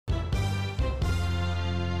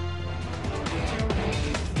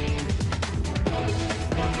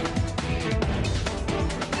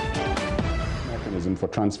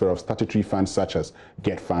transfer of statutory funds such as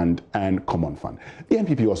Get Fund and Common Fund. The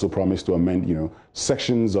NPP also promised to amend,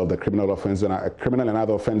 sections of the Criminal and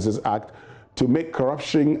Other Offences Act to make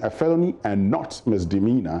corruption a felony and not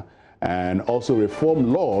misdemeanor, and also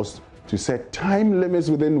reform laws to set time limits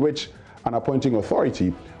within which an appointing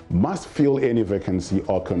authority must fill any vacancy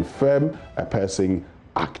or confirm a person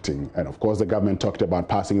acting. And of course, the government talked about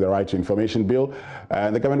passing the Right to Information Bill,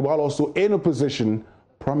 and the government, while also in opposition,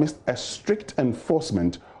 promised a strict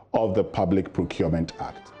enforcement of the Public Procurement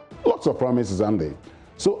Act. Lots of promises, aren't they?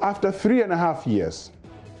 So after 3.5 years,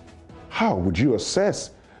 how would you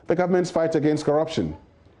assess the government's fight against corruption?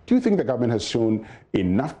 Do you think the government has shown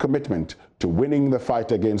enough commitment to winning the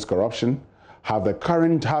fight against corruption? Have the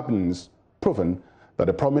current happenings proven that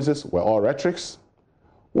the promises were all rhetorics?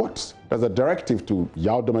 What does the directive to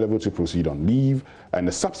Yao Domelevo to proceed on leave and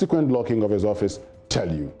the subsequent locking of his office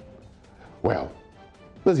tell you? Well,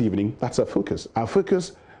 this evening, that's our focus. Our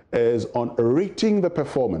focus is on rating the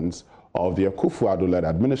performance of the Akufo-Addo-led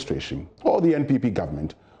administration or the NPP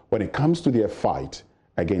government when it comes to their fight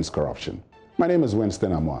against corruption. My name is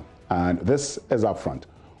Winston Amwa, and this is Upfront.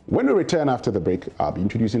 When we return after the break, I'll be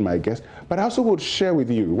introducing my guest, but I also will share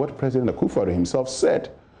with you what President Akufo-Addo himself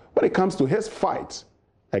said when it comes to his fight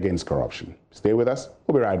against corruption. Stay with us.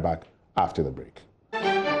 We'll be right back after the break.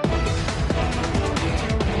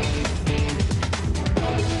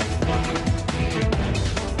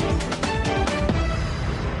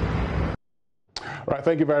 Right,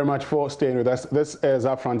 thank you very much for staying with us. This is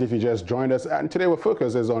Upfront if you just joined us, and today our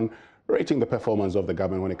focus is on rating the performance of the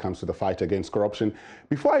government when it comes to the fight against corruption.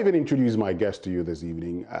 Before I even introduce my guest to you this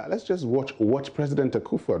evening, let's just watch what President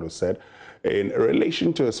Akufo-Addo said in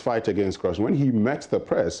relation to his fight against corruption when he met the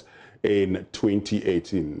press in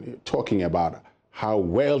 2018, talking about how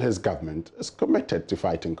well his government is committed to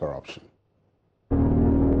fighting corruption.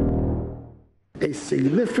 A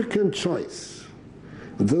significant choice,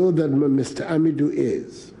 though that Mr. Amidu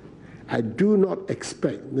is, I do not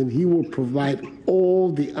expect that he will provide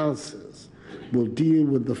all the answers, will deal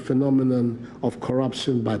with the phenomenon of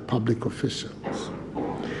corruption by public officials.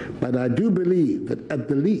 But I do believe that at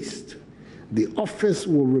the least, the office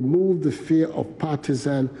will remove the fear of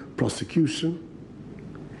partisan prosecution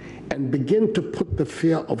and begin to put the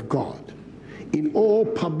fear of God in all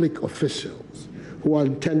public officials who are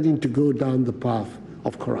intending to go down the path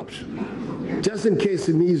of corruption. Just in case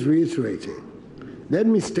it needs reiterating, let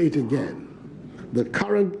me state again that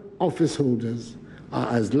current office holders are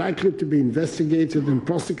as likely to be investigated and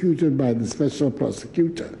prosecuted by the special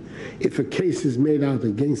prosecutor if a case is made out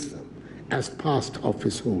against them as past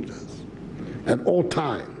office holders. At all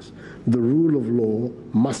times, the rule of law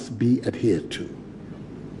must be adhered to.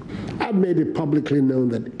 I've made it publicly known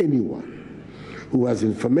that anyone who has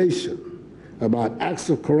information about acts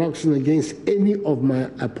of corruption against any of my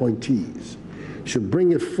appointees should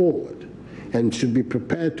bring it forward and should be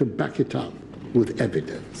prepared to back it up with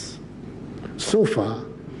evidence. So far,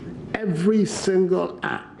 every single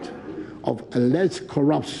act of alleged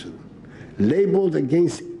corruption labeled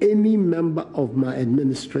against any member of my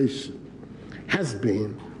administration has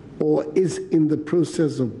been or is in the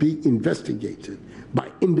process of being investigated by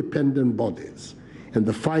independent bodies, and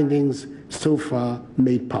the findings so far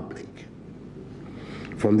made public.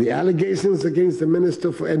 From the allegations against the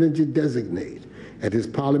Minister for Energy designate at his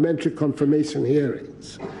parliamentary confirmation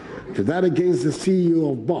hearings, to that against the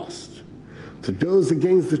CEO of BOST, to those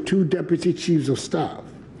against the 2 deputy chiefs of staff,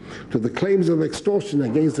 to the claims of extortion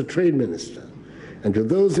against the trade minister, and to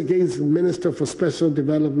those against the Minister for Special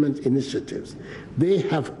Development Initiatives, they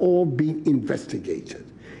have all been investigated,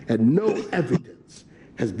 and no evidence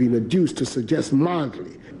has been adduced to suggest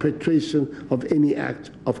mildly perpetration of any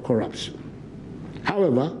act of corruption.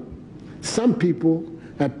 However, some people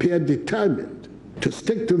appear determined to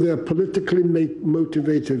stick to their politically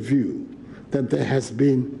motivated view that there has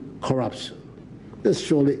been corruption. This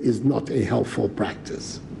surely is not a helpful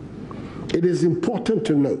practice. It is important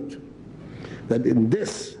to note that in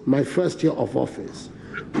this, my first year of office,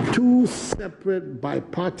 2 separate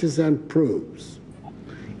bipartisan probes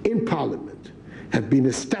in Parliament have been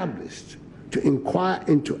established to inquire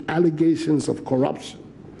into allegations of corruption,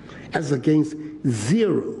 as against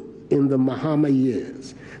 0 in the Mahama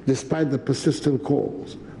years, despite the persistent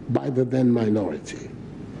calls by the then minority.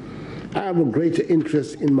 I have a greater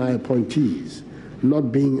interest in my appointees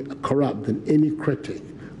not being corrupt than any critic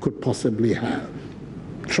could possibly have.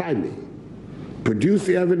 Try me. Produce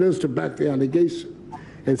the evidence to back the allegation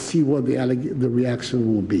and see what the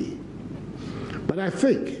reaction will be. But I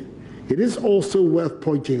think it is also worth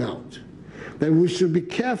pointing out that we should be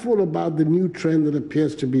careful about the new trend that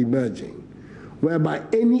appears to be emerging, whereby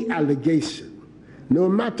any allegation no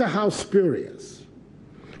matter how spurious,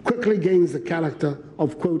 quickly gains the character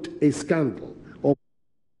of, quote, a scandal.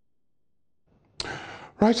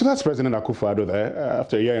 Right, so that's President Akufo-Addo there.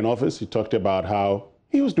 After a year in office, he talked about how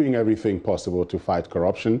he was doing everything possible to fight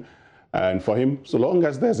corruption. And for him, so long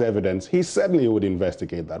as there's evidence, he certainly would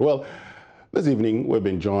investigate that. Well, this evening, we've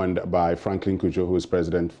been joined by Franklin Cudjoe, who is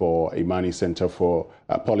president for Imani Center for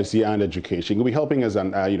Policy and Education. He'll be helping us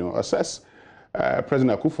assess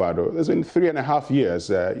President Akufo-Addo. There's been 3.5 years.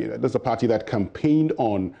 There's a party that campaigned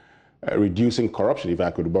on reducing corruption, if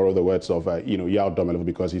I could borrow the words of, Yao Domelevo,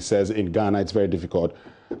 because he says in Ghana it's very difficult,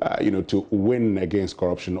 to win against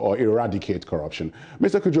corruption or eradicate corruption.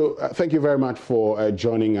 Mr. Cudjoe, thank you very much for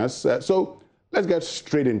joining us. So let's get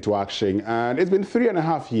straight into action. And it's been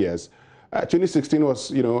 3.5 years. 2016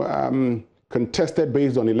 was, contested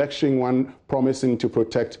based on election one promising to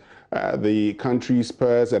protect the country's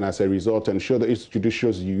purse and as a result ensure that its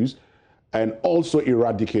judicial use and also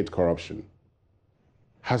eradicate corruption.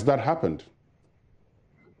 Has that happened?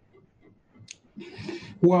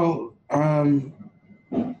 Well, I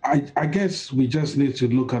guess we just need to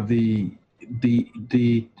look at the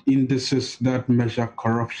indices that measure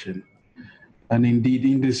corruption, and indeed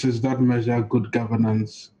indices that measure good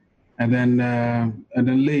governance, and then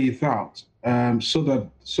lay it out so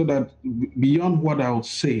that beyond what I would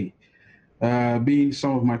say, being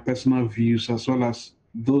some of my personal views as well as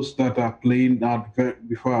those that are playing out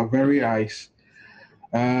before our very eyes.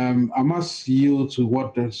 I must yield to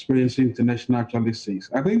what the Transparency International actually says.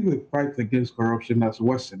 I think the fight against corruption has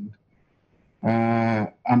worsened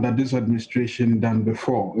under this administration than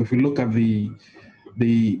before. If you look at the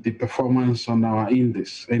performance on our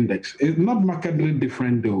index, it's not markedly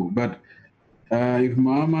different though. But if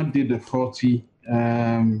Muhammad did a 40,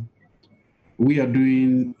 we are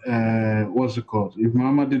doing what's it called? If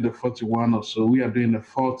Muhammad did a 41 or so, we are doing a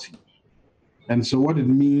 40. And so what it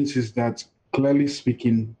means is that, clearly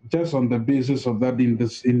speaking, just on the basis of that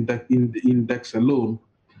index alone,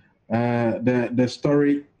 the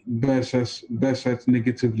story bears us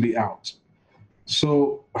negatively out.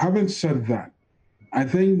 So having said that, I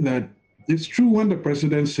think that it's true when the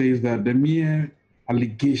president says that the mere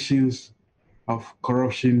allegations of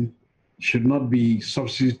corruption should not be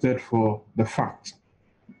substituted for the fact.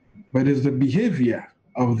 But it's the behavior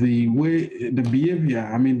the way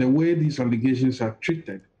these allegations are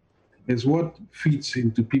treated is what feeds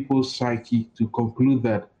into people's psyche to conclude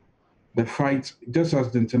that the fight, just as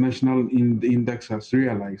the international index has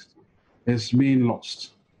realized, is being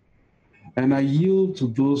lost. And I yield to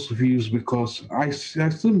those views because I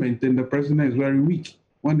still maintain the president is very weak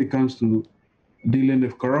when it comes to dealing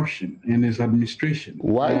with corruption in his administration.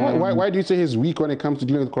 Why do you say he's weak when it comes to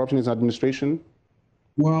dealing with corruption in his administration?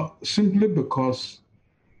 Well, simply because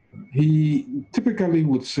he typically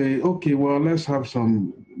would say, okay, well, let's have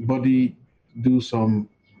somebody do some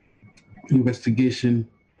investigation.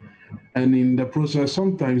 And in the process,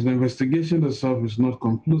 sometimes the investigation itself is not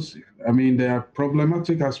conclusive. I mean, there are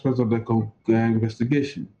problematic aspects of the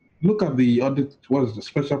investigation. Look at the audit, the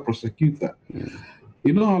special prosecutor.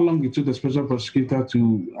 You know how long it took the special prosecutor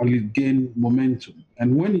to gain momentum.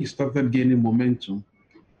 And when he started gaining momentum,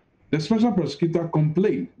 the special prosecutor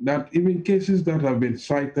complained that even cases that have been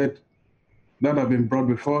cited, that have been brought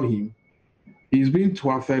before him, his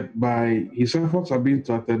efforts are being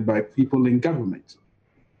thwarted by people in government.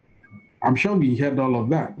 I'm sure we heard all of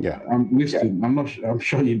that. Yeah. I'm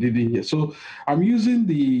sure you didn't hear. So I'm using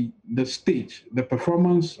the stage, the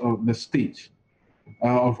performance of the stage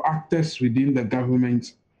of actors within the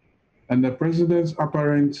government and the president's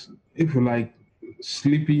apparent, if you like,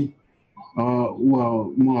 sleepy,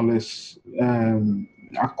 more or less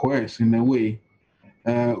acquiesce in a way,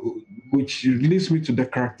 which leads me to the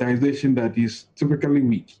characterization that he's typically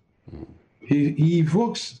weak. He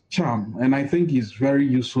evokes charm, and I think he's very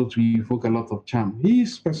useful to evoke a lot of charm.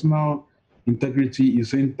 His personal integrity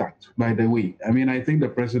is intact, by the way. I mean, I think the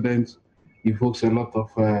president evokes a lot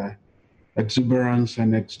of exuberance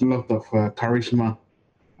and a lot of charisma.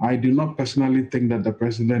 I do not personally think that the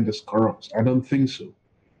president is corrupt. I don't think so.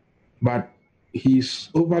 But he's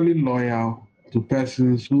overly loyal to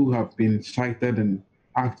persons who have been cited and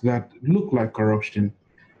acts that look like corruption,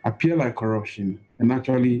 appear like corruption, and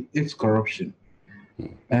actually it's corruption.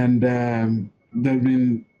 And there've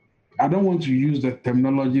been, I don't want to use the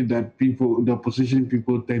terminology that the opposition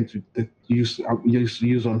people tend to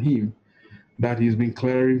use on him, that he's been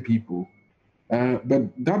clearing people. But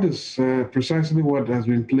that is precisely what has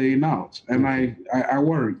been playing out. And I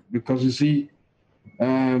worry because, you see,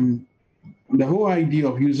 the whole idea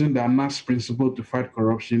of using the ANAS principle to fight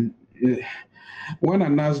corruption, when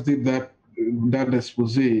ANAS did that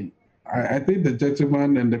expose, I think the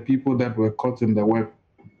gentleman and the people that were caught in the web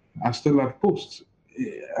are still at post.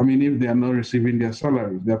 I mean, if they are not receiving their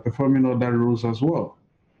salaries, they are performing other roles as well.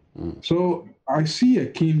 So I see a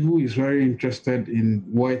king who is very interested in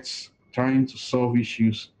words, trying to solve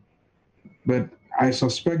issues, but I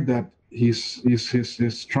suspect that his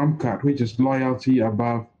trump card, which is loyalty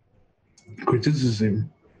above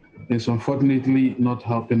criticism, is unfortunately not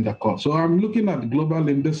helping the cause. So I'm looking at global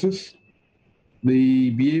indices, the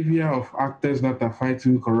behavior of actors that are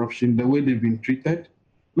fighting corruption, the way they've been treated.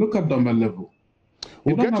 Look at Doma level.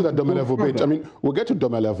 We'll get to the Doma level bit. I mean, we'll get to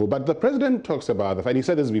Doma level, but the president talks about the fact, he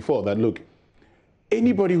said this before, that look,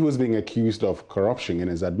 anybody who's being accused of corruption in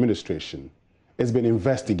his administration has been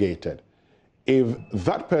investigated. If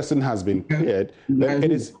that person has been cleared, then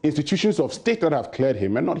it is institutions of state that have cleared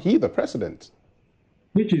him and not he, the president.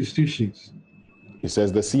 Which institutions? He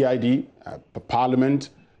says the CID, Parliament,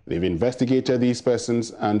 they've investigated these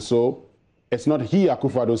persons, and so it's not he,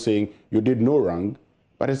 Akufo-Addo, saying you did no wrong,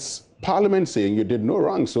 but it's Parliament saying you did no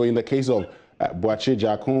wrong. So in the case of Boache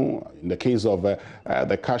Jakon, in the case of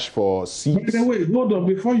the cash for seats... By the way, hold on,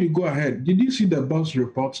 before you go ahead, did you see the BOSS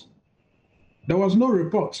report? There was no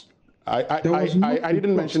report. I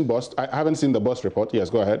didn't mention BOSS. I haven't seen the BOSS report. Yes,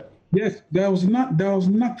 go ahead. Yes, there was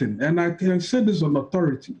nothing. And I can say this on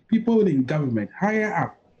authority. People in government, higher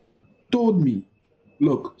up, told me,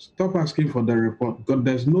 look, stop asking for the report, because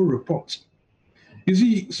there's no report. You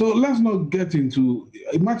see, so let's not get into,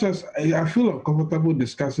 much as I feel uncomfortable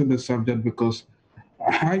discussing the subject because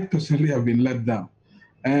I personally have been let down.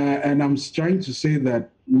 And I'm trying to say that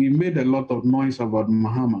we made a lot of noise about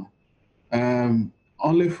Mahama,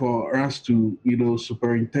 only for us to,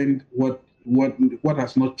 superintend what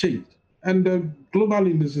has not changed. And the global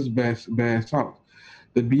indices bears out.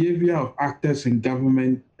 The behavior of actors in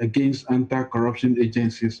government against anti-corruption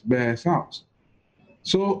agencies bears out.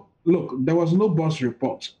 So, look, there was no BOSS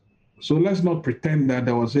report. So let's not pretend that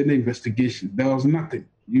there was any investigation. There was nothing.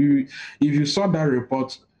 If you saw that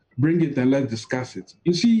report, bring it and let's discuss it.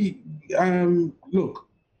 You see, look,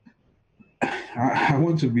 I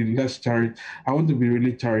want to be I want to be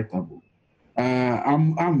really charitable.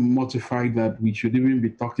 I'm mortified that we should even be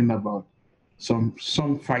talking about some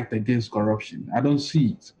fight against corruption. I don't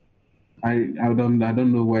see it. I don't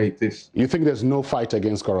know where it is. You think there's no fight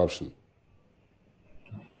against corruption?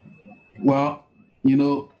 Well,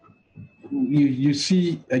 you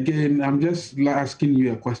see, again, I'm just asking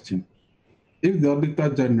you a question. If the Auditor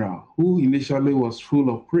General, who initially was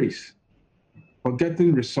full of praise for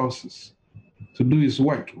getting resources to do his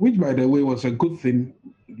work, which by the way was a good thing,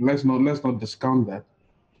 let's not discount that,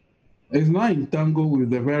 is now entangled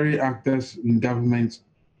with the very actors in government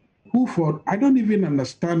who I don't even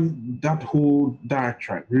understand that whole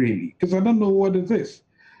diatribe really, because I don't know what it is,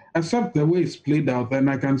 except the way it's played out. And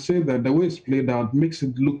I can say that the way it's played out makes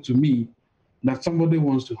it look to me that somebody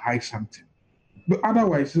wants to hide something. But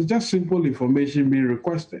otherwise, it's just simple information being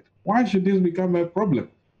requested. Why should this become a problem?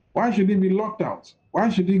 Why should he be locked out? Why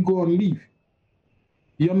should he go on leave?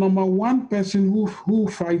 Your number one person who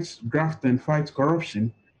fights graft and fights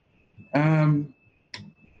corruption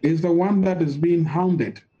is the one that is being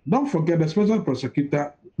hounded. Don't forget, the special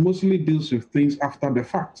prosecutor mostly deals with things after the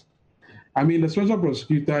fact. I mean, the special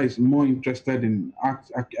prosecutor is more interested in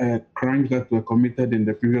crimes that were committed in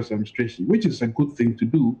the previous administration, which is a good thing to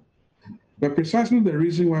do. But precisely the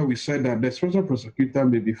reason why we said that the special prosecutor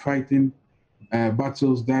may be fighting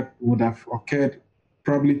battles that would have occurred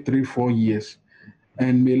probably 3-4 years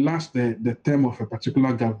and may last the term of a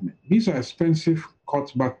particular government. These are expensive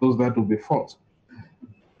court battles that will be fought.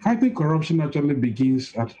 Fighting corruption actually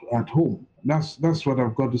begins at home. That's what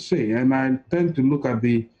I've got to say. And I tend to look at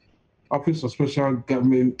the Office of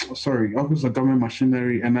Government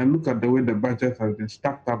Machinery, and I look at the way the budget has been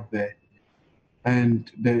stacked up there. And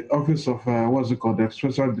the Office of, the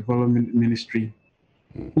Special Development Ministry,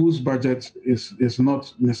 whose budget is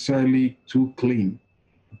not necessarily too clean.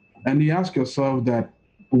 And you ask yourself that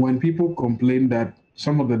when people complain that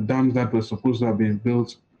some of the dams that were supposed to have been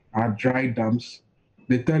built are dry dams,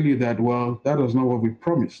 they tell you that, well, that was not what we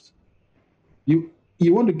promised. You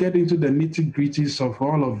want to get into the nitty-gritties of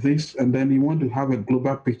all of this, and then you want to have a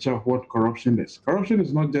global picture of what corruption is. Corruption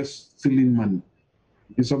is not just stealing money.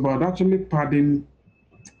 It's about actually padding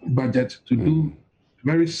budget to do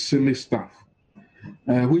very silly stuff,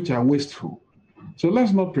 which are wasteful. So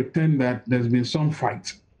let's not pretend that there's been some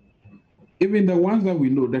fight. Even the ones that we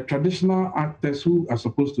know, the traditional actors who are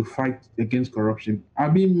supposed to fight against corruption are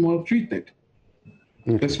being maltreated.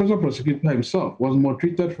 The special prosecutor himself was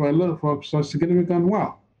maltreated for a significant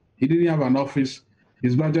while. He didn't have an office.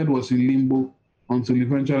 His budget was in limbo until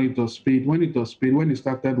eventually it was paid. When it was paid, when he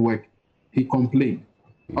started work, he complained.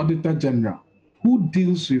 Auditor General, who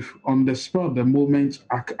deals with on the spur of the moment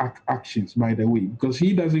actions, by the way, because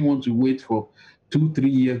he doesn't want to wait for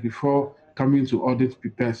 2-3 years before coming to audit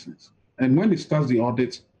persons. And when he starts the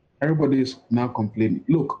audit, everybody is now complaining.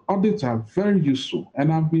 Look, audits are very useful.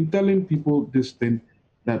 And I've been telling people this thing,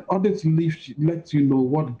 that audits let you know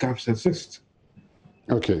what gaps exist.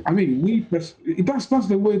 Okay. I mean, that's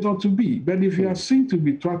the way it ought to be. But if you are seen to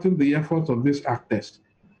be thwarting the efforts of these actors,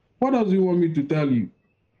 what else do you want me to tell you?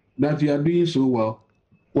 That you are doing so well?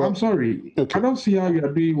 I'm sorry. Okay. I don't see how you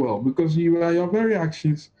are doing well, because your very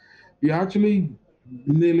actions, you're actually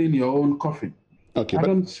nailing your own coffin. Okay,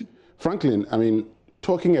 Franklin, I mean,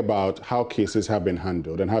 talking about how cases have been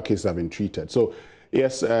handled and how cases have been treated. So,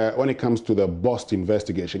 yes, when it comes to the Bust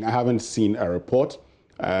investigation, I haven't seen a report.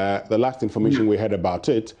 The last information we heard about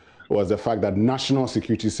it was the fact that national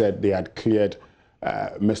security said they had cleared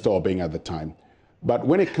Mr. Obeng at the time. But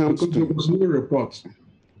when it comes because to... there was no report.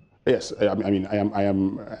 Yes, I mean, I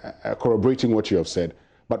am corroborating what you have said.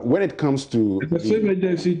 But when it comes to... The same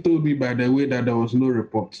agency told me, by the way, that there was no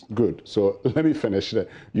report. Good. So let me finish.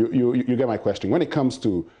 You get my question. When it comes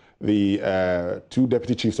to the 2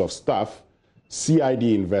 deputy chiefs of staff, CID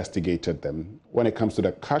investigated them. When it comes to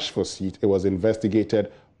the cash for seat, it was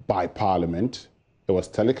investigated by Parliament. It was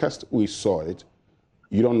telecast. We saw it.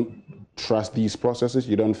 You don't trust these processes?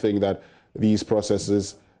 You don't think that these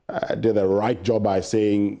processes did the right job by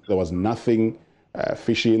saying there was nothing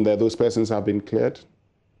fishy in there? Those persons have been cleared?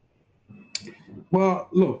 Well,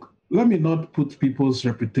 look, let me not put people's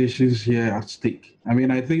reputations here at stake. I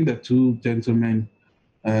mean, I think the 2 gentlemen,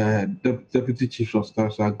 the deputy chiefs of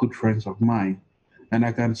staff, are good friends of mine. And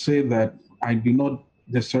I can say that I do not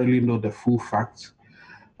necessarily know the full facts.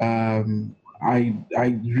 I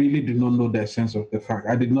really do not know the essence of the fact.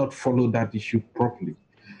 I did not follow that issue properly.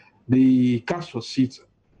 The cash for seats,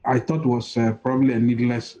 I thought was probably a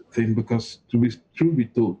needless thing, because to be truth be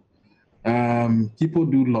told, people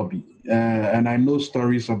do lobby. And I know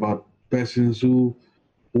stories about persons who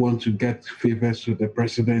want to get favors with the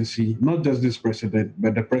presidency, not just this president,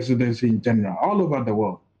 but the presidency in general, all over the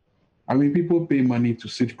world. I mean, people pay money to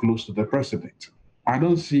sit close to the president.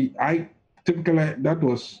 Typically, that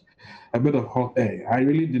was a bit of hot air. I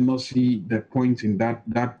really did not see the point in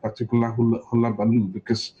that particular hula baloo,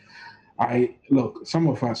 because look, some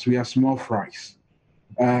of us, we are small fries.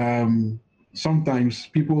 Sometimes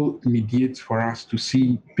people mediate for us to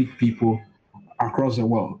see big people across the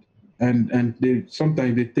world, and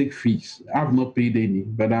sometimes they take fees. I've not paid any,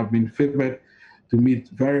 but I've been favored to meet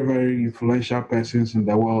very, very influential persons in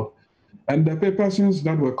the world, and the persons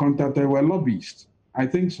that were contacted were lobbyists. I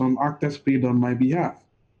think some actors paid on my behalf.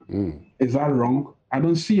 Is that wrong? I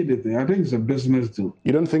don't see anything. I think it's a business deal.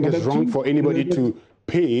 You don't think it's wrong for anybody to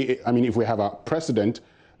pay? I mean, if we have a president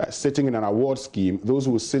sitting in an award scheme, those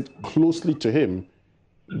who sit closely to him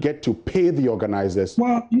get to pay the organizers see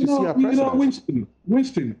our president.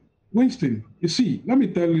 Winston, you see, let me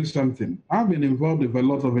tell you something. I've been involved with a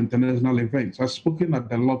lot of international events. I've spoken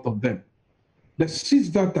at a lot of them. The seats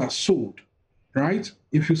that are sold, right?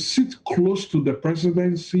 If you sit close to the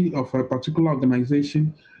presidency of a particular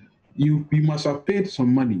organization, you must have paid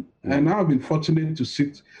some money. And I've been fortunate to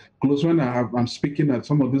sit close when I'm speaking at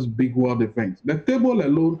some of these big world events. The table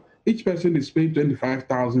alone, each person is paying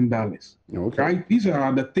 $25,000. Okay. Right? These are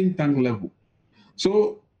at the think tank level.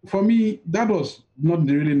 So for me, that was not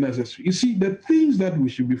really necessary. You see, the things that we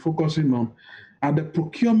should be focusing on are the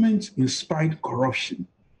procurement-inspired corruption.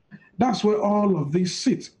 That's where all of this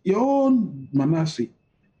sits. Your own Manasseh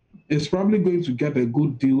is probably going to get a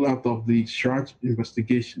good deal out of the Shraj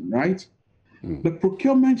investigation, right? The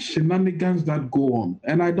procurement shenanigans that go on,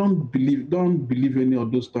 and I don't believe any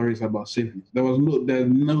of those stories about savings. There's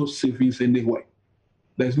no savings anywhere.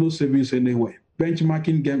 There's no savings anywhere.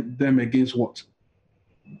 Benchmarking them against what?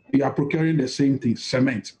 You are procuring the same things: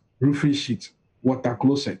 cement, roofing sheet, water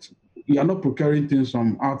closet. You are not procuring things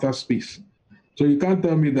from outer space. So you can't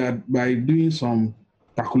tell me that by doing some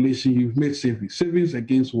calculation you've made savings. Savings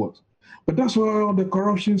against what? But that's where all the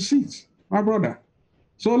corruption sits, my brother.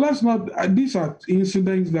 So let's not, these are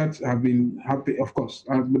incidents that have been happy, of course.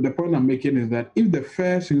 But the point I'm making is that if the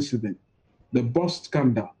first incident, the Bust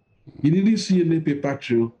scandal, you didn't see any paper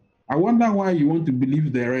trail, I wonder why you want to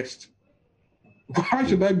believe the rest. Why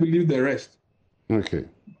should I believe the rest? Okay.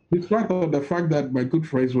 Despite of the fact that my good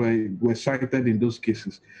friends were cited in those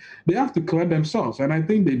cases, they have to clear themselves. And I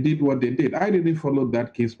think they did what they did. I didn't follow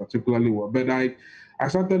that case particularly well, but I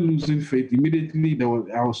started losing faith. Immediately,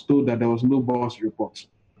 I was told that there was no Bust report.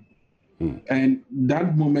 And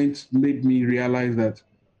that moment made me realize that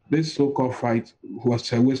this so-called fight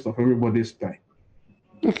was a waste of everybody's time.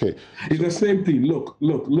 Okay. It's the same thing. Look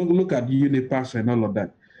at Unipass and all of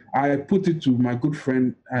that. I put it to my good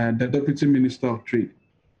friend, the Deputy Minister of Trade,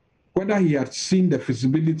 whether he had seen the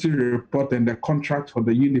feasibility report and the contract for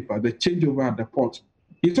the Unipass, the changeover at the port.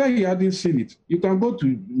 He said he hadn't seen it. You can go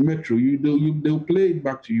to Metro, they'll play it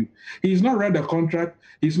back to you. He's not read the contract,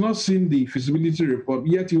 he's not seen the feasibility report,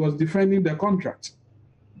 yet he was defending the contract.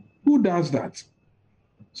 Who does that?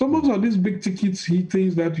 So most of these big tickets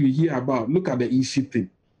things that you hear about, look at the EC thing.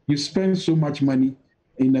 You spend so much money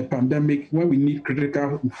in a pandemic when we need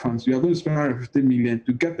critical funds. You are going to spend 150 million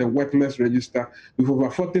to get a worthless register with over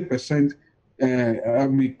 40%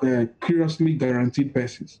 curiously guaranteed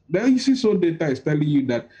persons. The ECSO data is telling you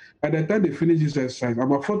that by the time they finish this exercise,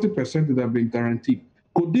 about 40% would have been guaranteed.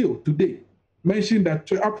 Codeo today mentioned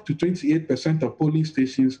that up to 28% of polling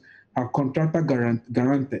stations have contractor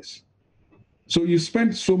guarantors. So you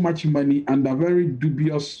spend so much money under very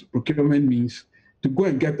dubious procurement means to go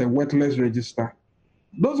and get a worthless register.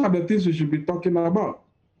 Those are the things we should be talking about.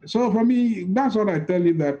 So for me, that's what I tell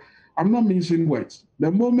you, that I'm not mincing words.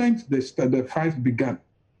 The moment the fight began,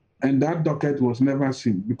 and that docket was never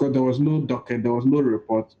seen because there was no docket, there was no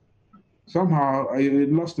report, somehow I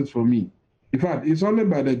lost it for me. In fact, it's only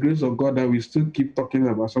by the grace of God that we still keep talking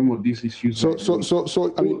about some of these issues. I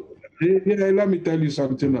mean, yeah, let me tell you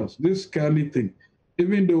something else. This Kelly thing,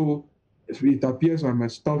 even though it appears I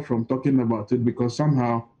must stop from talking about it because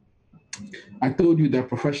somehow I told you that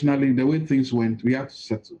professionally, the way things went, we had to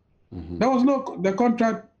settle. Mm-hmm. There was no the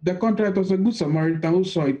contract was a good Samaritan who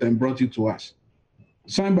saw it and brought it to us.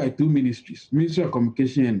 Signed by two ministries, Ministry of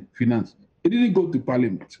Communication and Finance. It didn't go to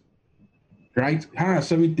Parliament. Right?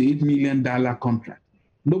 $178 million contract.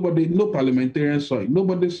 No parliamentarian saw it.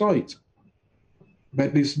 Nobody saw it.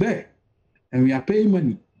 But it's there. And we are paying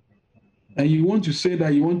money. And you want to say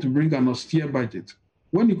that you want to bring an austere budget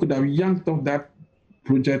when you could have yanked off that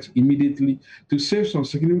project immediately to save some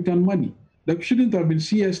significant money. There shouldn't have been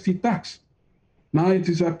CST tax. Now it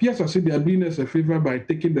appears as if they are doing us a favor by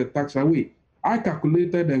taking the tax away. I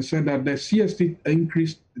calculated and said that the CST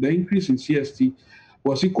increase in CST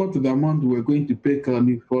was equal to the amount we were going to pay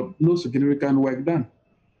Kelly for no significant work done.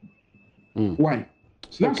 Why?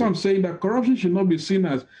 So that's why I'm saying that corruption should not be seen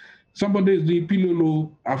as somebody is doing pilolo,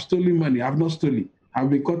 I've stolen money, I've not stolen, I've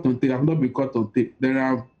been caught on tape, I've not been caught on tape. There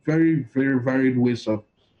are very, very varied ways of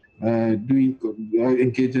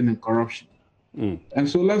engaging in corruption. And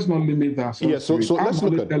so let's not limit ourselves. Yeah, so let's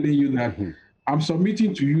look at telling you that I'm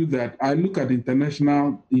submitting to you that I look at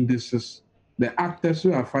international indices, the actors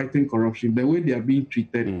who are fighting corruption, the way they are being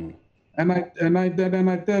treated. And I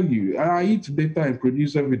tell you, I eat data and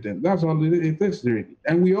produce evidence. That's all it is really.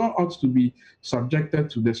 And we all ought to be subjected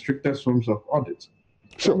to the strictest forms of audit.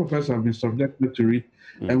 Sure. Some of us have been subjected to it.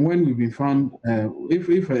 And when we've been found,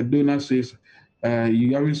 if a donor says,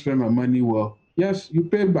 you haven't spent my money well, yes, you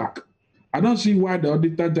pay back. I don't see why the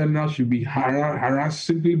Auditor General should be harassed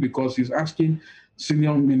simply because he's asking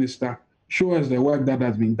senior minister, show us the work that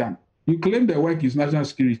has been done. You claim the work is national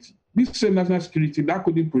security. This same national security that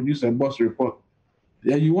couldn't produce a boss report.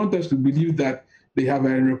 And you want us to believe that they have a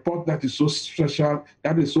report that is so special,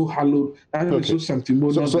 that is so hallowed, that is so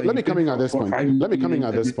sanctimonious. So let me come in at this point. Let me come in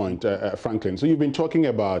at this point, Franklin. So you've been talking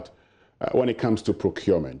about when it comes to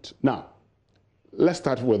procurement. Now, let's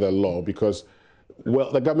start with the law because,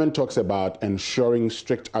 well, the government talks about ensuring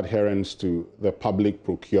strict adherence to the Public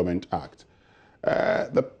Procurement Act.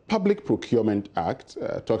 The Public Procurement Act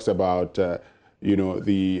talks about, the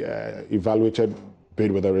evaluated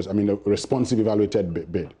bid with a responsive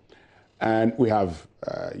evaluated bid. And we have,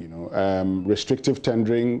 restrictive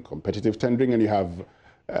tendering, competitive tendering, and you have,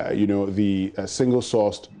 the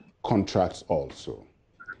single-sourced contracts also.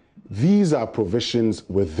 These are provisions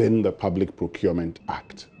within the Public Procurement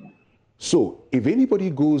Act. So if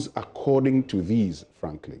anybody goes according to these,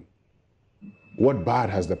 Franklin, what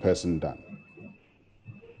bad has the person done?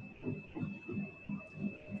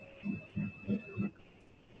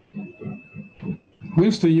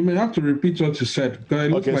 Winston, you may have to repeat what you said because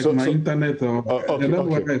it looks like my internet or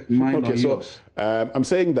whether it's mine or yours. I'm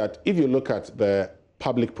saying that if you look at the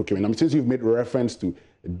public procurement, since you've made reference to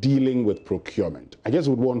dealing with procurement, I just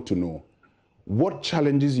would want to know what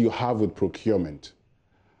challenges you have with procurement.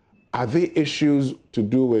 Are they issues to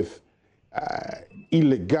do with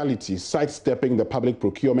illegality, sidestepping the Public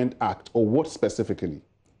Procurement Act, or what specifically?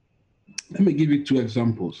 Let me give you two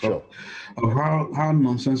examples of how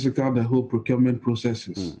nonsensical the whole procurement process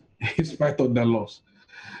is, in spite of the laws.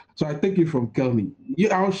 So I take it from Kelly.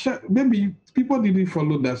 Maybe people didn't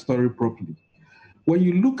follow that story properly. When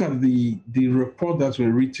you look at the report that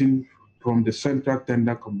were written from the Central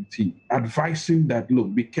Tender Committee advising that,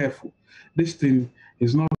 look, be careful. This thing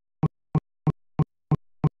is not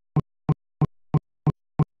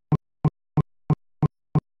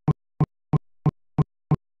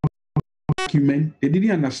document. They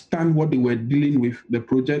didn't understand what they were dealing with, the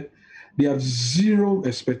project. They had zero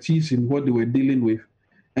expertise in what they were dealing with.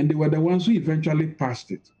 And they were the ones who eventually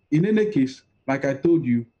passed it. In any case, like I told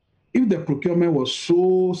you, if the procurement was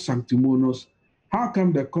so sanctimonious, how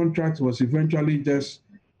come the contract was eventually just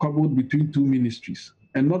cobbled between two ministries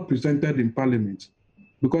and not presented in Parliament?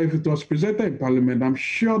 Because if it was presented in Parliament, I'm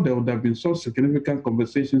sure there would have been some significant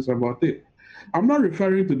conversations about it. I'm not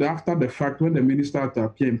referring to the after the fact when the minister had to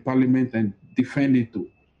appear in Parliament and defend it too.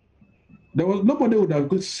 Nobody would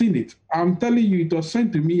have seen it. I'm telling you, it was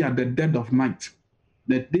sent to me at the dead of night,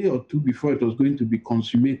 the day or two before it was going to be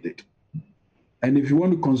consummated. And if you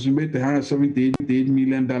want to consummate the $178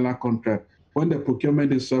 million contract, when the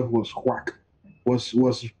procurement itself was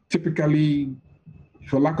was typically,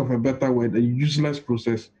 for lack of a better word, a useless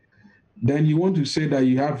process, then you want to say that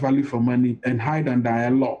you have value for money and hide under a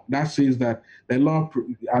law that says that the law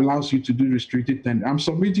allows you to do restricted tendering. I'm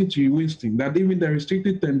submitting to you, Winston, that even the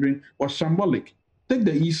restricted tendering was shambolic. Take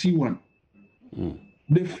the EC one.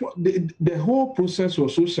 The whole process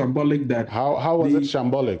was so shambolic that... How was it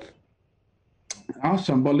shambolic? How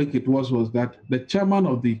shambolic it was that the chairman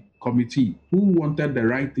of the committee, who wanted the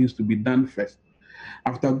right things to be done first,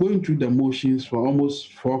 after going through the motions for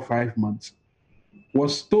almost 4 or 5 months,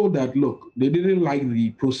 was told that, look, they didn't like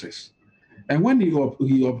the process. And when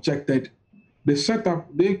he objected,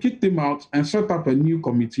 they kicked him out and set up a new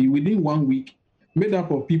committee within 1 week, made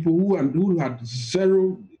up of people who had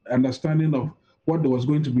zero understanding of what was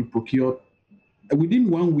going to be procured. And within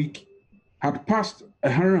 1 week, had passed a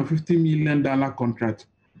 $150 million contract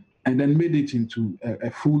and then made it into a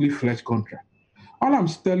fully fledged contract. All I'm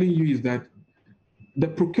telling you is that the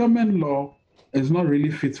procurement law is not really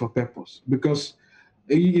fit for purpose, because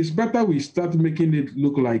it's better we start making it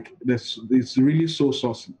look like it's really sole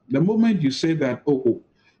sourcing. The moment you say that,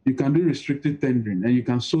 you can do restricted tendering and you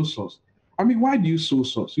can sole source. I mean, why do you sole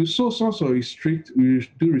source? You sole source or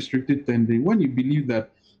do restricted tendering when you believe that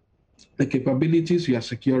the capabilities you are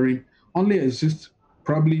securing only exist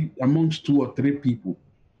probably amongst 2 or 3 people.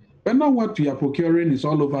 But now what you are procuring is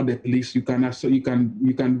all over the place. You can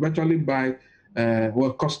virtually buy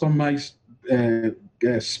customized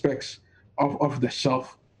specs off the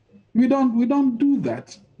shelf. We don't do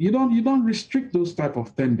that. You don't restrict those type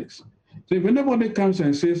of tenders. So if anybody comes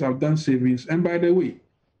and says I've done savings, and by the way,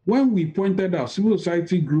 when we pointed out, civil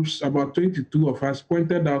society groups, about 22 of us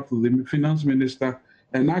pointed out to the finance minister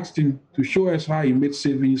and asked him to show us how he made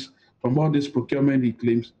savings from all this procurement he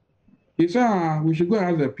claims. He said, we should go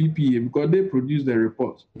ask the PPA because they produce the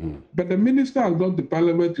report. But the minister has gone to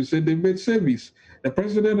Parliament to say they made savings. The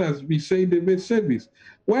president has been saying they made savings.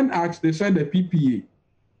 When asked, they said the PPA.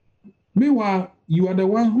 Meanwhile, you are the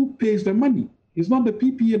one who pays the money. It's not the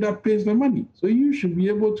PPA that pays the money. So you should be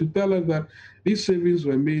able to tell us that these savings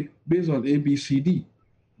were made based on ABCD.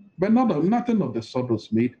 But nothing of the sort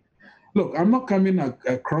was made. Look, I'm not coming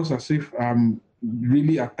across as if I'm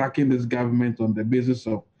really attacking this government on the basis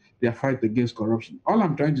of their fight against corruption. All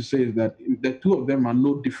I'm trying to say is that the two of them are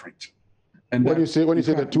no different. And when you say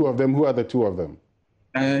the two of them, who are the two of them?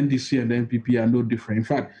 NDC and the NPP are no different. In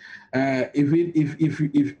fact,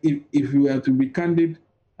 if you were to be candid,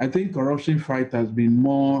 I think corruption fight has been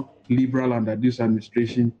more liberal under this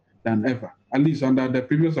administration than ever. At least under the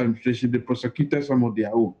previous administration, they prosecuted some of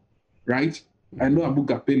their own, right? I know Abu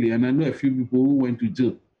Gapeli and I know a few people who went to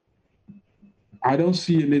jail. I don't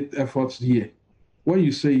see any efforts here. When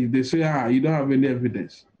you say, they say, you don't have any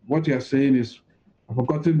evidence. What you are saying is, I've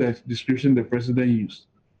forgotten the description the president used.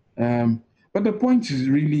 But the point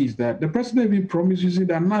is that the president even promised using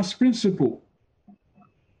the ANAS principle.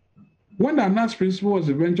 When the ANAS principle was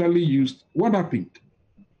eventually used, what happened?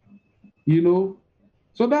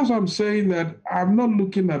 So that's what I'm saying, that I'm not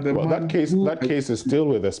looking at the... Well, that case is still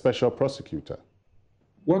with the special prosecutor.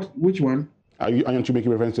 Which one? Aren't you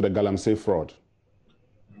making reference to the Galamsey fraud?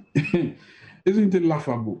 Isn't it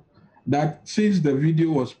laughable that since the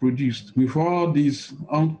video was produced with all these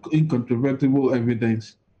incontrovertible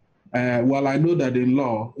evidence, well, I know that in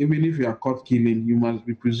law, even if you are caught killing, you must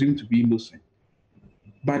be presumed to be innocent.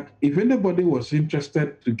 But if anybody was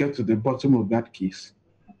interested to get to the bottom of that case,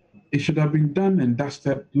 it should have been done and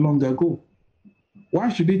dusted long ago. Why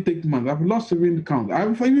should it take months? I've lost even count.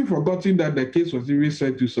 I've even forgotten that the case was even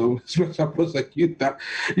sent to some special prosecutor.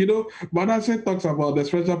 You know, Manasseh talks about the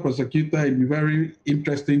special prosecutor in very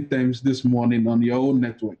interesting terms this morning on your own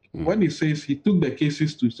network. When he says he took the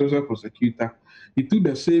cases to special prosecutor, he took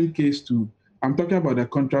the same case to, I'm talking about the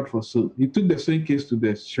contract for sale. He took the same case to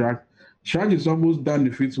the Shraj. Shraj is almost done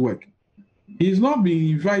with its work. He's not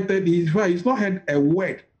been invited, he's not had a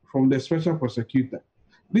word from the special prosecutor.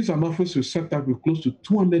 This is an office we set up with close to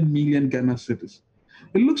 200 million Ghana cedis.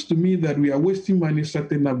 It looks to me that we are wasting money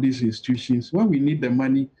setting up these institutions when we need the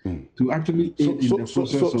money to actually aid in the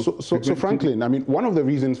process. So Franklin, I mean, one of the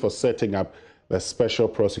reasons for setting up the special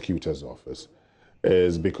prosecutor's office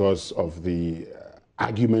is because of the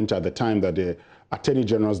argument at the time that the Attorney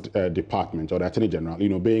General's department, or the Attorney General, you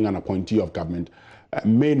know, being an appointee of government,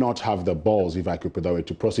 may not have the balls, if I could put that way,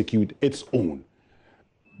 to prosecute its own.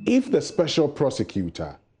 If the special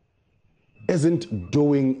prosecutor isn't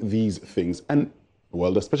doing these things, and,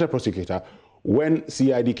 well, the special prosecutor, when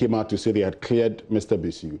CID came out to say they had cleared Mr.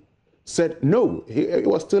 Bisu, said no, he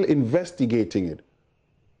was still investigating it.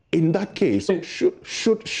 In that case,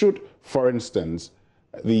 should, for instance,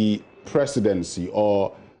 the presidency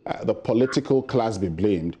or the political class be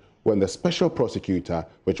blamed when the special prosecutor,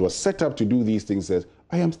 which was set up to do these things, says,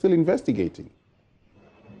 I am still investigating?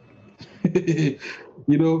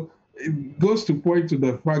 You know, it goes to point to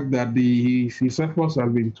the fact that his efforts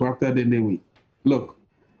have been thwarted anyway. Look,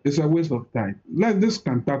 it's a waste of time. This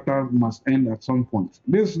cantata must end at some point.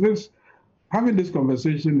 Having this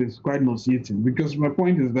conversation is quite nauseating, because my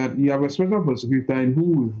point is that you have a special prosecutor in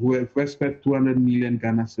whom we invested 200 million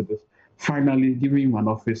Ghana cedis, finally giving him an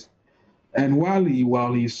office. And while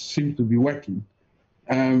he seems to be working,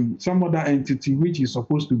 some other entity which is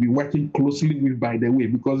supposed to be working closely with, by the way,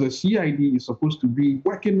 because the CID is supposed to be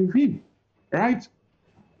working with him, right?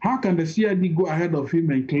 How can the CID go ahead of him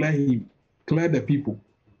and clear the people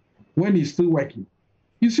when he's still working?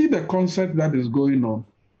 You see the concept that is going on.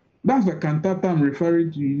 That's the cantata I'm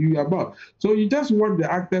referring to you about. So you just watch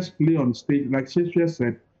the actors play on stage, like Shakespeare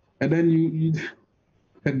said, and then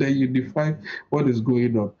you define what is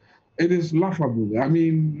going on. It is laughable. I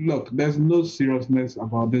mean, look, there's no seriousness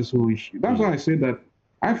about this whole issue. That's why I say that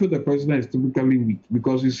I feel the president is typically weak,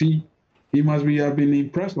 because you see, he have been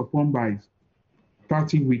impressed upon by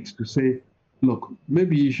party weeks to say, look,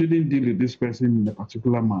 maybe you shouldn't deal with this person in a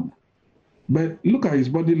particular manner. But look at his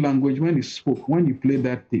body language when he spoke, when he played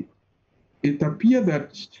that tape. It appeared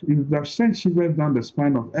that he would have sent shivers down the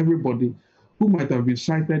spine of everybody who might have been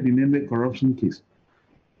cited in any corruption case.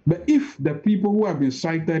 But if the people who have been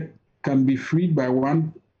cited can be freed by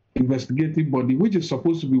one investigative body, which is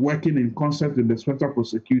supposed to be working in concert with the special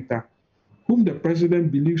prosecutor, whom the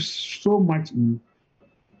president believes so much in,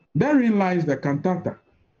 therein lies the cantata.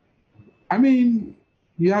 I mean,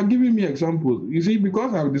 you are giving me examples. You see,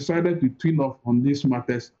 because I've decided to twin off on these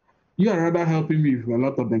matters, you are rather helping me with a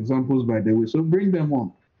lot of examples, by the way. So bring them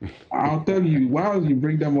on. I'll tell you, while you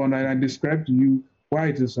bring them on, I describe to you why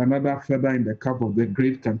it is another feather in the cap of the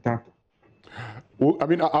great cantata. Well, I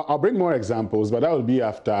mean, I'll bring more examples, but that will be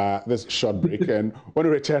after this short break. And when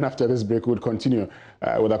we return after this break, we'll continue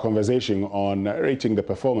with a conversation on rating the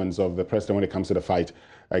performance of the president when it comes to the fight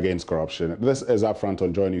against corruption. This is Upfront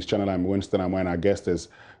on JoyNews channel. I'm Winston Amwa, and our guest is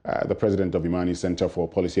the president of Imani Center for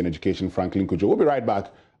Policy and Education, Franklin Cudjoe. We'll be right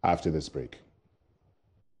back after this break.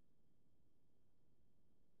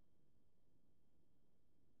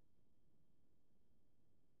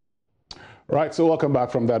 Right, so welcome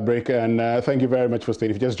back from that break, and thank you very much for staying.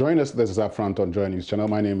 If you just joined us, this is Upfront on JoyNews channel.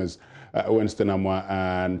 My name is Winston Amwa,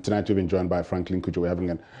 and tonight we've been joined by Franklin Cudjoe. We're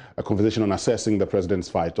having a conversation on assessing the president's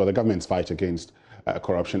fight, or the government's fight against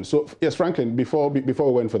corruption. So, yes, Franklin, before we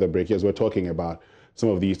went for the break, yes, we're talking about some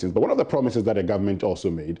of these things. But one of the promises that the government also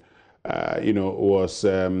made, was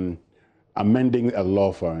amending a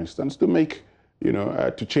law, for instance, to make,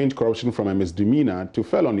 to change corruption from a misdemeanor to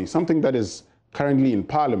felony, something that is currently in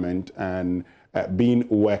Parliament and being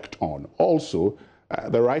worked on. Also,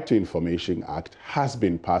 the Right to Information Act has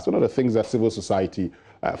been passed. One of the things that civil society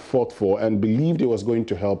fought for and believed it was going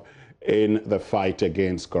to help in the fight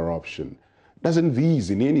against corruption. Doesn't these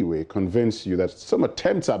in any way convince you that some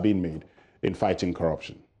attempts are being made in fighting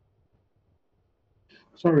corruption?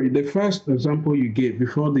 Sorry, the first example you gave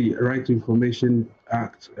before the Right to Information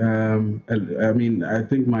Act, I mean, I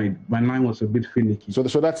think my line was a bit finicky. So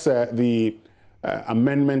that's the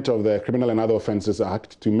amendment of the Criminal and Other Offences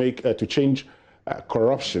Act to change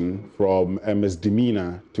corruption from a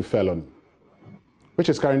misdemeanor to felony, which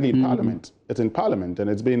is currently in Parliament. It's in Parliament,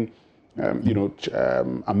 and it's been,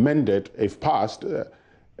 amended, if passed.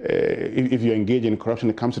 If you engage in corruption,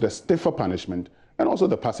 it comes with a stiffer punishment and also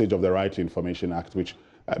the passage of the Right to Information Act, which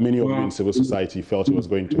many of you in civil society felt it was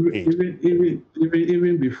going to aid.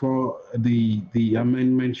 Even before the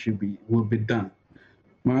amendment will be done,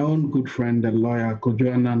 my own good friend, the lawyer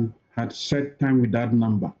Kojo Annan, had set time with that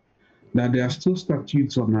number, that there are still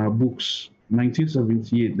statutes on our books,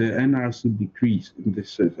 1978, the NRC decrees, in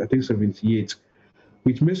this, I think 78,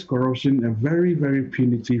 which makes corruption a very, very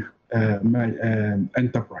punitive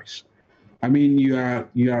enterprise. I mean, you are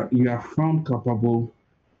found culpable,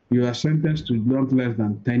 you are sentenced to not less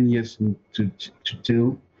than 10 years to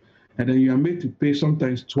jail, and then you are made to pay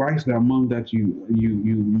sometimes twice the amount that you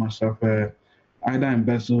must have either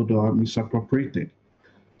embezzled or misappropriated.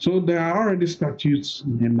 So there are already statutes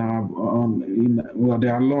there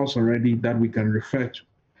are laws already that we can refer to.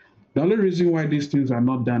 The only reason why these things are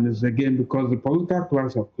not done is, again, because the political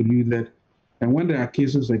class have colluded, and when there are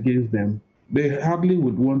cases against them, they hardly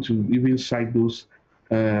would want to even cite those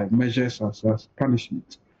measures as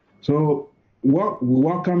punishment. So we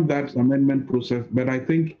welcome that amendment process, but I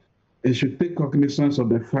think it should take cognizance of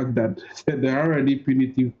the fact that there are already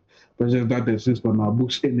punitive measures that exist on our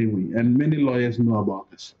books anyway, and many lawyers know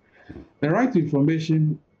about this. The Right to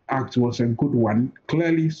Information Act was a good one.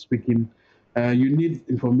 Clearly speaking, you need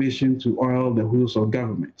information to oil the wheels of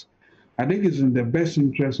government. I think it's in the best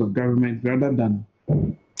interest of government, rather than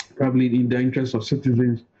probably in the interest of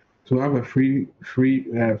citizens, to have a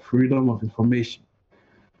freedom of information.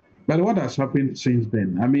 But what has happened since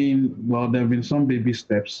then? I mean, well, there have been some baby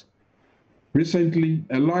steps. Recently,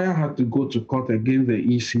 a lawyer had to go to court against the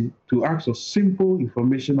EC to ask for simple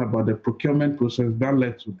information about the procurement process that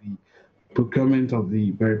led to the procurement of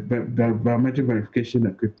the biometric verification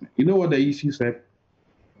equipment. You know what the EC said?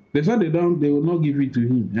 They said they will not give it to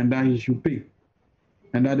him, and that he should pay,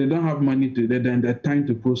 and that they don't have money the time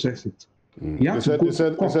to process it. They said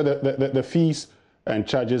that the fees and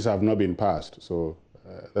charges have not been passed, so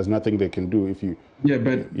there's nothing they can do if you. Yeah,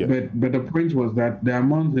 but the point was that the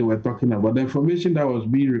amount they were talking about, the information that was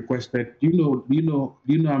being requested, you know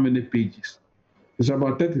how many pages? It's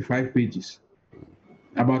about 35 pages.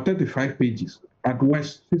 About 35 pages. At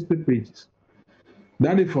worst, 60 pages.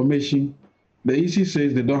 That information, the EC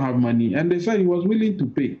says they don't have money, and they said he was willing to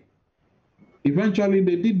pay. Eventually,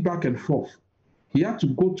 they did back and forth. He had to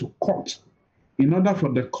go to court in order for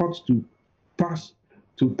the court to pass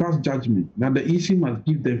judgment that the EC must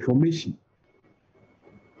give the information.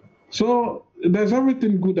 So there's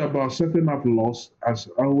everything good about setting up laws, as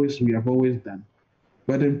always we have always done,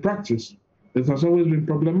 but in practice, it has always been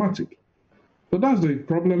problematic. So that's the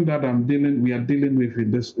problem that we are dealing with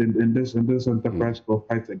in this enterprise called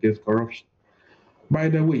fight against corruption. By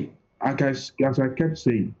the way, as I kept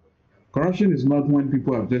saying, corruption is not when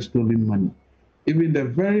people have just stolen money. Even the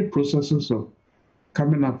very processes of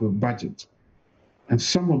coming up with budget and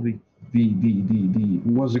some of the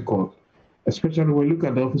what's it called, especially when we look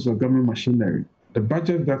at the Office of Government Machinery, the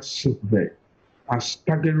budget that sits there are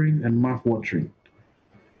staggering and mouth-watering.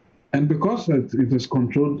 And because it is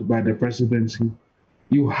controlled by the presidency,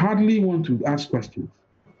 you hardly want to ask questions.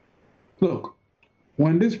 Look,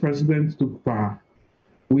 when this president took power,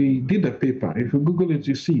 we did a paper. If you Google it,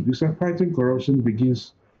 you see, we said fighting corruption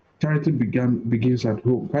begins, charity begins at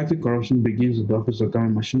home. Fighting corruption begins with the Office of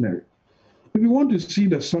Government Machinery. If you want to see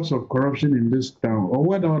the source of corruption in this town, or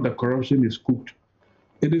whether all the corruption is cooked,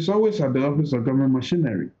 it is always at the Office of Government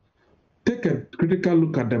Machinery. Take a critical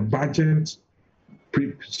look at the budget,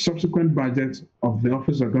 subsequent budget of the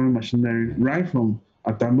Office of Government Machinery, right from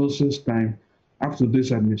Atamilso's time up to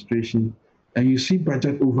this administration, and you see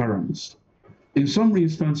budget overruns. In some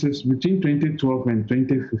instances, between 2012 and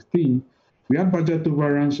 2015, we had budget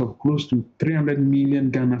overruns of close to 300 million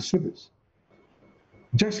Ghana cedis.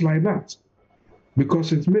 Just like that.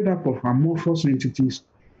 Because it's made up of amorphous entities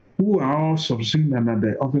who are all subsumed under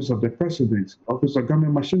the Office of the President, Office of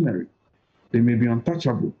Government Machinery. They may be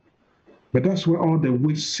untouchable, but that's where all the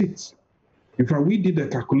waste sits. In fact, we did a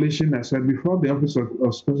calculation, I said, before the Office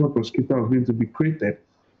of Special Prosecutor was going to be created,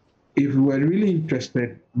 if we were really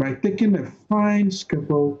interested, by taking a fine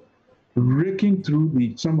scalpel, raking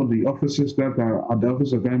through some of the offices that are at the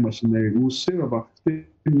Office of Government Machinery, we will save about $50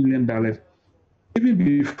 million, even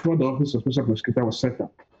before the Office of Special Prosecutor was set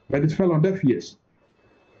up. But it fell on deaf ears.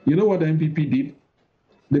 You know what the MPP did?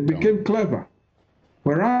 They became clever.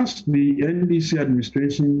 Whereas the NDC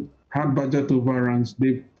administration had budget overruns,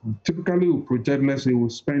 they typically would project, let's say, will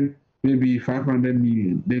spend maybe 500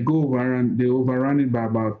 million. They overrun it by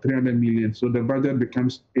about 300 million. So the budget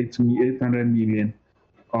becomes 800 million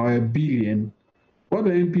or $1 billion. What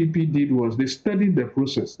the NPP did was they studied the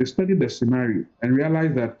process, they studied the scenario, and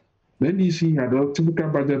realized that the NDC had a typical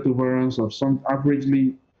budget overruns of some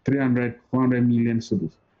averagely 300, 400 million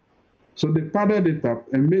cedis. So they padded it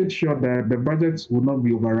up and made sure that the budgets would not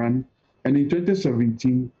be overrun. And in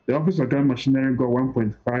 2017, the Office of Government Machinery got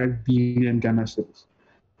 1.5 billion Ghana cedis.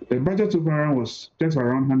 The budget overrun was just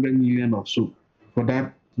around 100 million or so for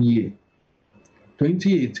that year.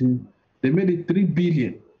 2018, they made it 3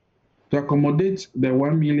 billion to accommodate the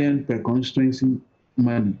 1 million per constituency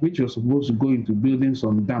money, which was supposed to go into building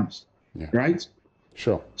some dams, right?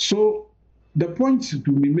 Sure. So the point to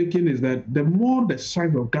be making is that the more the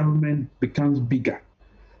size of government becomes bigger,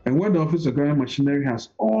 and where the Office of Government Machinery has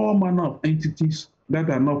all manner of entities that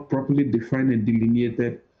are not properly defined and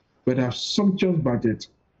delineated, but have sumptuous budgets,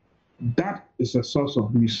 that is a source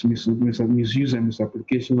of misuse and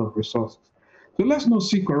misapplication of resources. So let's not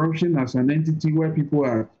see corruption as an entity where people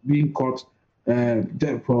are being caught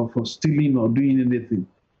for stealing or doing anything.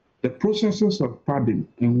 The processes of padding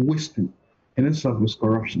and wasting in itself is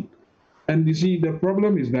corruption. And you see, the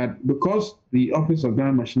problem is that because the Office of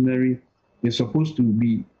Government Machinery is supposed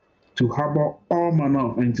to harbor all manner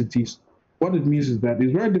of entities, what it means is that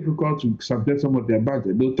it's very difficult to subject some of their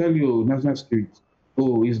budget. They'll tell you, oh, national security.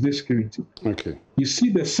 Oh, is this security? Okay. You see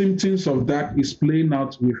the symptoms of that is playing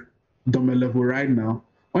out with Domelevo right now.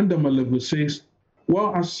 When Domelevo says,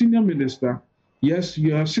 well, as senior minister, yes,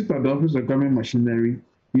 you have sit at the Office of Government Machinery,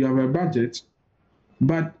 you have a budget,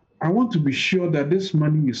 but I want to be sure that this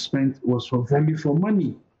money you spent was for value for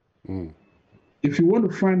money. If you want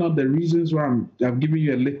to find out the reasons why I've given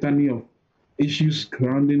you a litany of issues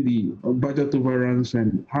surrounding the budget overruns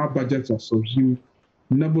and how budgets are subsumed,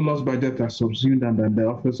 nebulous budgets are subsumed under the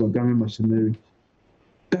Office of Government Machinery,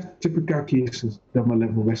 that typical case is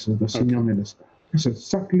Domelevo versus the senior minister. That's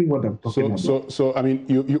exactly what I'm talking about. So I mean,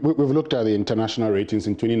 we've looked at the international ratings.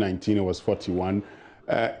 In 2019, it was 41.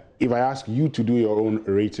 If I ask you to do your own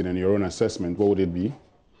rating and your own assessment, what would it be?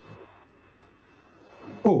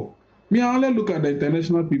 Oh, me, I only look at the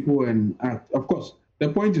international people and act. Of course, the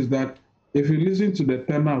point is that if you listen to the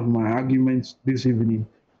tenor of my arguments this evening,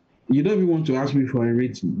 you don't even want to ask me for a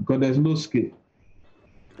rating because there's no scale.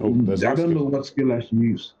 Oh, I don't know what scale I should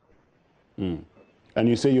use. And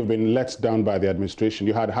you say you've been let down by the administration.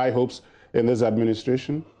 You had high hopes in this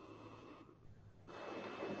administration?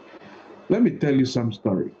 Let me tell you some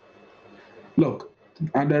story. Look,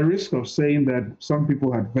 at the risk of saying that some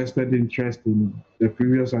people had vested interest in the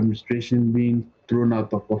previous administration being thrown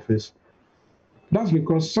out of office, that's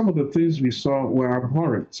because some of the things we saw were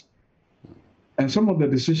abhorrent. And some of the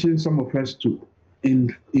decisions some of us took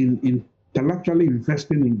in intellectually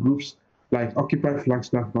investing in groups like Occupy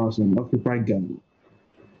Flagstaff House and Occupy Ghana,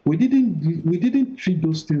 we didn't treat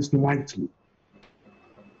those things lightly.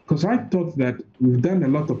 Because I thought that we've done a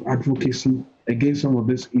lot of advocacy against some of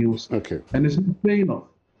these ills, and it's not paying off.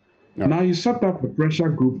 No. Now you set up a pressure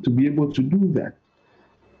group to be able to do that.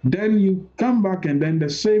 Then you come back and then the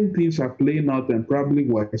same things are playing out and probably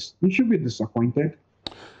worse. You should be disappointed.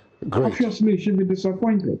 Great. Obviously, you should be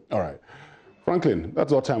disappointed. All right. Franklin,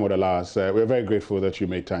 that's all time would allow us. We're very grateful that you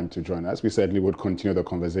made time to join us. We certainly would continue the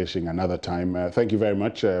conversation another time. Thank you very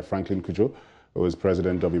much, Franklin Cudjoe, who is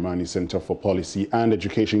president of Imani Center for Policy and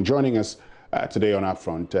Education, joining us today on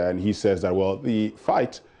UPfront. And he says that, well, the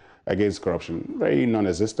fight against corruption, very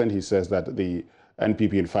non-existent. He says that the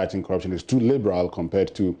NPP in fighting corruption is too liberal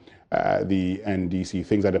compared to the NDC.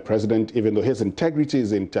 Things that the president, even though his integrity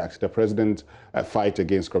is intact, the president's fight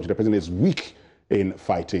against corruption, the president is weak in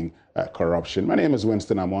fighting corruption. My name is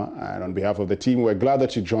Winston Amwa, and on behalf of the team, we're glad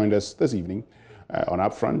that you joined us this evening on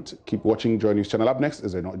UPfront. Keep watching JoyNews channel. Up next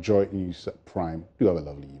is a JoyNews Prime. Do have a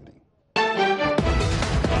lovely evening.